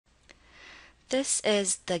This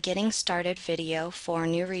is the Getting Started video for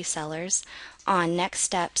new resellers on next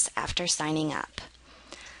steps after signing up.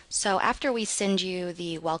 So after we send you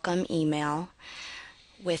the welcome email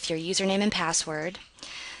with your username and password,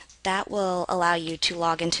 that will allow you to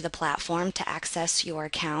log into the platform to access your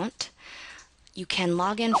account. You can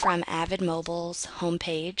log in from Avid Mobile's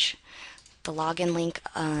homepage. The login link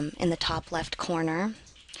in the top left corner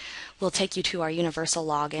will take you to our universal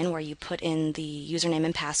login where you put in the username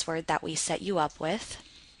and password that we set you up with.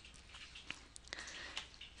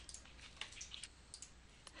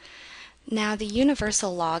 Now the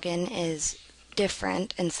universal login is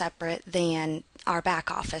different and separate than our back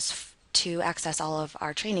office to access all of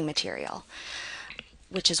our training material,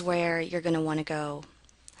 which is where you're going to want to go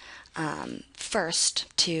first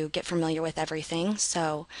to get familiar with everything.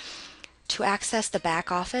 So to access the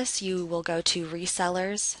back office, you will go to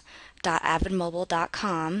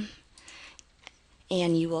resellers.avidmobile.com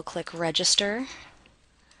and you will click register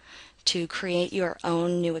to create your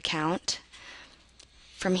own new account.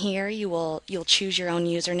 From here you'll choose your own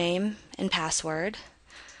username and password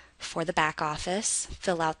for the back office,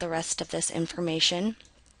 fill out the rest of this information,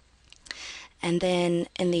 and then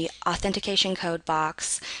in the authentication code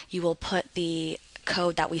box you will put the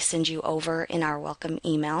code that we send you over in our welcome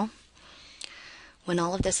email. When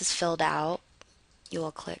all of this is filled out, you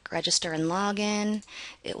will click register and login.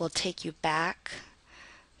 It will take you back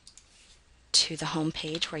to the home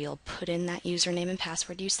page where you'll put in that username and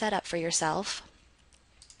password you set up for yourself.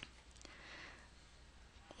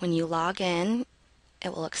 When you log in,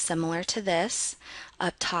 it will look similar to this.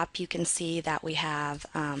 Up top you can see that we have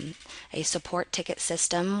a support ticket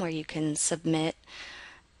system where you can submit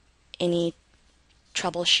any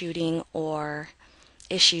troubleshooting or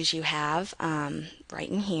issues you have right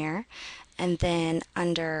in here. And then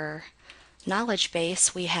under knowledge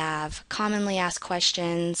base we have commonly asked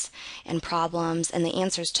questions and problems and the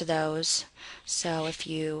answers to those. So if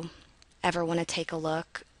you ever want to take a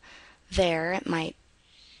look there, it might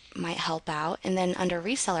help out. And then under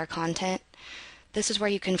reseller content, this is where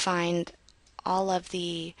you can find all of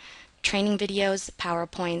the training videos,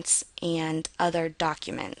 PowerPoints, and other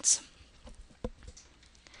documents.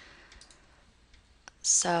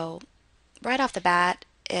 So right off the bat,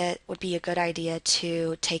 it would be a good idea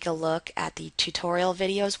to take a look at the tutorial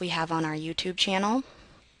videos we have on our YouTube channel.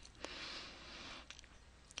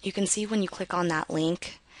 You can see when you click on that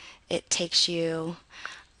link, it takes you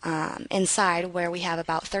inside where we have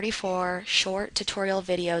about 34 short tutorial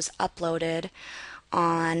videos uploaded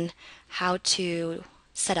on how to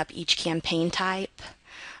set up each campaign type,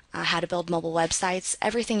 how to build mobile websites,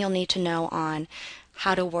 everything you'll need to know on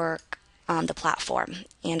how to work the platform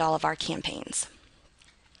and all of our campaigns.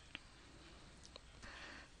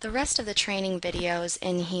 The rest of the training videos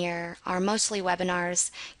in here are mostly webinars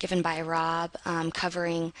given by Rob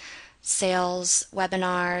covering sales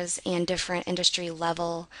webinars and different industry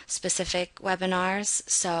level specific webinars.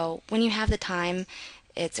 So when you have the time,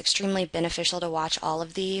 it's extremely beneficial to watch all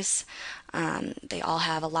of these. They all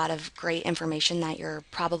have a lot of great information that you're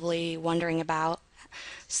probably wondering about.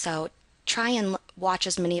 So try and watch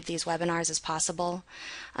as many of these webinars as possible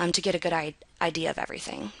to get a good idea of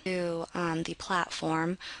everything. To the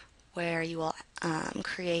platform where you will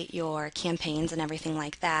create your campaigns and everything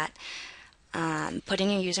like that. Put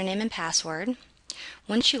in your username and password.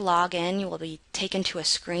 Once you log in, you will be taken to a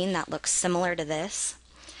screen that looks similar to this.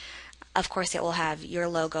 Of course, it will have your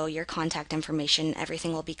logo, your contact information,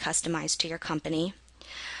 everything will be customized to your company.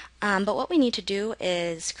 But what we need to do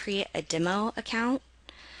is create a demo account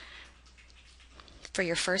for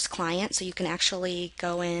your first client so you can actually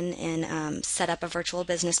go in and set up a virtual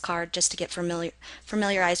business card just to get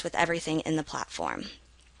familiarized with everything in the platform.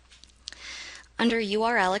 Under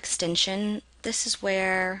URL extension, this is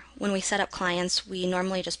where when we set up clients we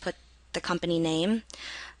normally just put the company name.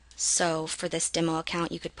 So for this demo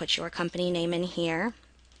account you could put your company name in here.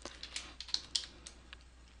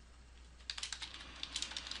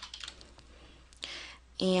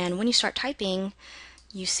 And when you start typing,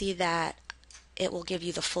 you see that it will give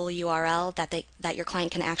you the full URL that your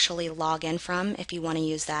client can actually log in from if you want to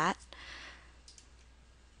use that.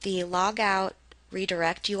 The logout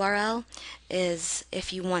redirect URL is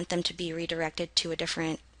if you want them to be redirected to a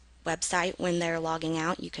different website when they're logging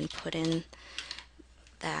out. You can put in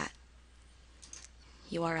that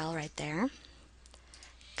URL right there.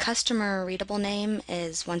 Customer readable name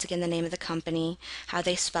is once again the name of the company, how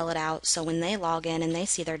they spell it out, so when they log in and they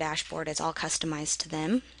see their dashboard, it's all customized to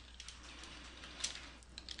them.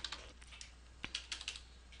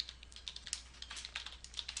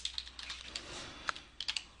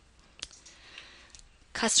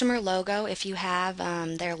 Customer logo, if you have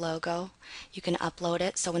their logo, you can upload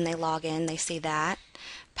it so when they log in they see that.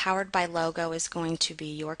 Powered by logo is going to be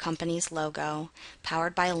your company's logo.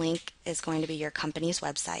 Powered by link is going to be your company's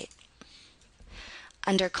website.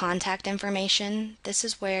 Under contact information, this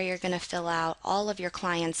is where you're going to fill out all of your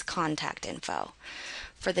clients' contact info.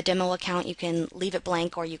 For the demo account, you can leave it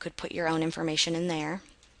blank or you could put your own information in there.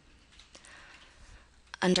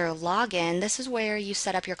 Under login, this is where you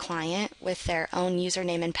set up your client with their own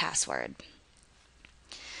username and password.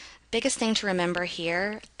 Biggest thing to remember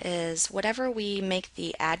here is whatever we make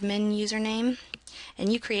the admin username,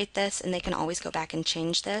 and you create this and they can always go back and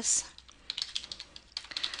change this.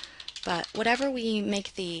 But whatever we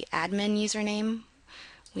make the admin username,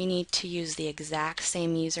 we need to use the exact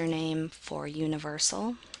same username for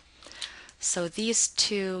universal. So these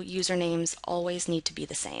two usernames always need to be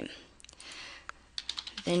the same.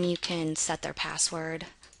 Then you can set their password,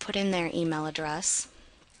 put in their email address.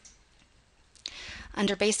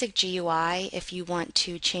 Under basic GUI, if you want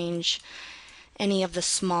to change any of the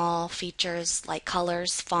small features like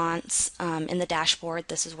colors, fonts in the dashboard,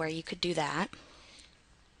 this is where you could do that.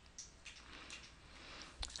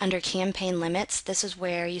 Under campaign limits, this is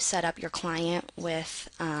where you set up your client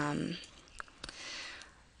with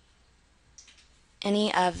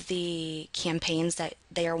any of the campaigns that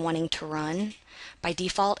they are wanting to run. By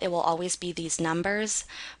default, it will always be these numbers,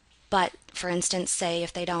 but for instance, say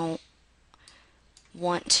if they don't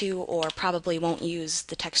want to or probably won't use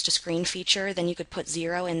the text to screen feature, then you could put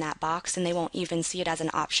 0 in that box and they won't even see it as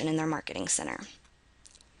an option in their marketing center.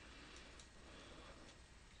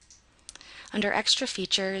 Under extra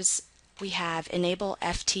features, we have enable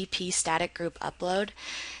FTP static group upload.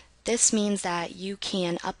 This means that you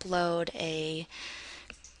can upload a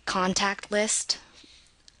contact list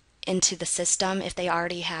into the system. If they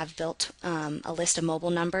already have built a list of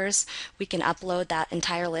mobile numbers, we can upload that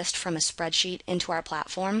entire list from a spreadsheet into our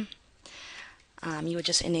platform. You would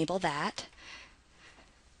just enable that.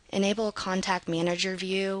 Enable contact manager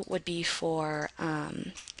view would be for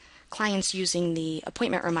clients using the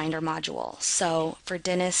appointment reminder module. So for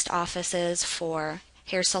dentist offices, for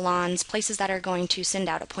hair salons, places that are going to send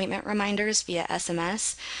out appointment reminders via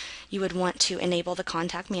SMS, you would want to enable the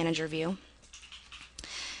contact manager view.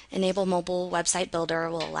 Enable mobile website builder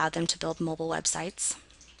will allow them to build mobile websites.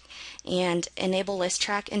 And enable list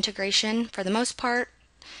track integration. For the most part,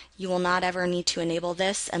 you will not ever need to enable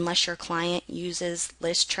this unless your client uses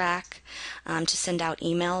list track to send out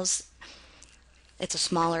emails. It's a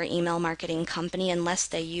smaller email marketing company. Unless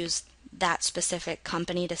they use that specific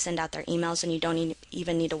company to send out their emails, and you don't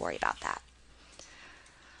even need to worry about that.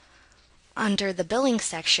 Under the billing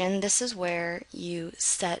section, this is where you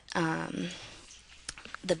set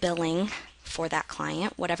the billing for that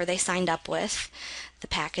client, whatever they signed up with, the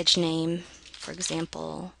package name, for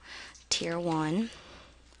example, Tier 1.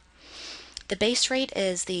 The base rate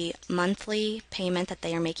is the monthly payment that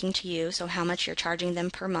they are making to you, so how much you're charging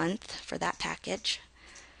them per month for that package.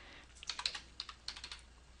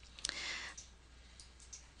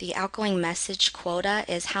 The outgoing message quota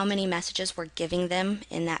is how many messages we're giving them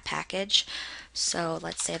in that package. So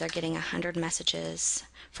let's say they're getting 100 messages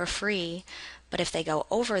for free, but if they go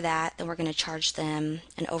over that, then we're going to charge them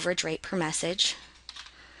an overage rate per message.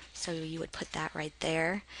 So you would put that right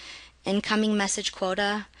there. Incoming message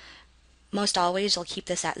quota, most always you'll keep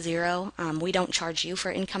this at 0. We don't charge you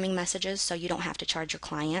for incoming messages, so you don't have to charge your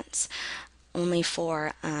clients. Only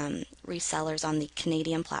for resellers on the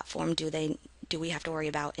Canadian platform do we have to worry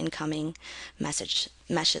about incoming messages,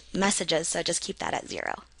 so just keep that at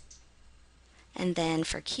 0. And then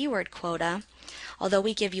for keyword quota, although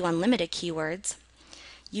we give you unlimited keywords,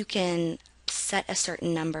 you can set a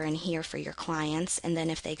certain number in here for your clients, and then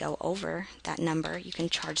if they go over that number, you can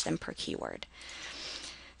charge them per keyword.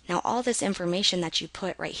 Now all this information that you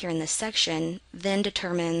put right here in this section then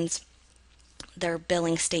determines their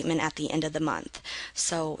billing statement at the end of the month.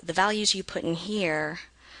 So the values you put in here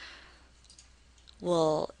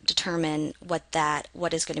will determine what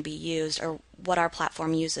is going to be used, or what our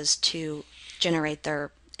platform uses to generate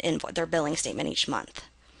their billing statement each month.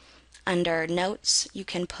 Under notes, you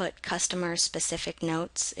can put customer specific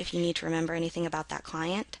notes if you need to remember anything about that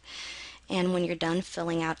client. And when you're done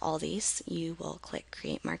filling out all these, you will click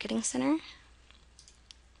Create Marketing Center.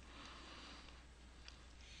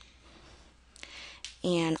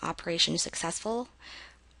 And operation successful.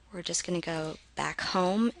 We're just going to go back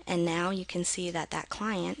home, and now you can see that that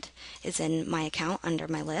client is in my account under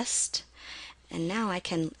my list. And now I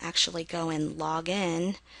can actually go and log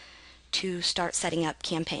in to start setting up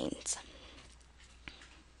campaigns.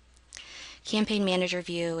 Campaign Manager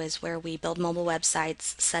view is where we build mobile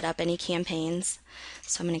websites, set up any campaigns.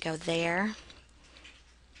 So I'm going to go there.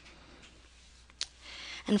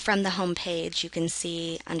 And from the home page, you can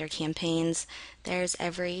see under campaigns, there's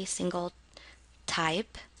every single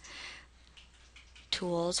type.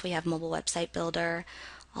 Tools, we have mobile website builder,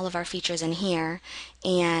 all of our features in here,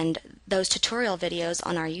 and those tutorial videos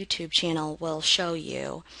on our YouTube channel will show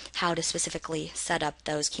you how to specifically set up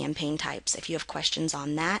those campaign types if you have questions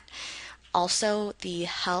on that. Also, the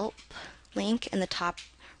help link in the top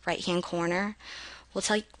right hand corner will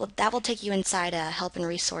tell you, that will take you inside a help and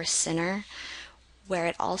resource center, where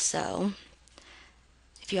it also,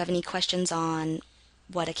 if you have any questions on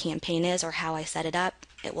what a campaign is or how I set it up,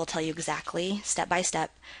 it will tell you exactly, step by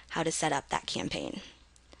step, how to set up that campaign.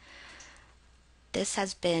 This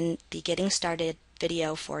has been the Getting Started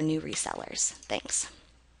video for new resellers. Thanks.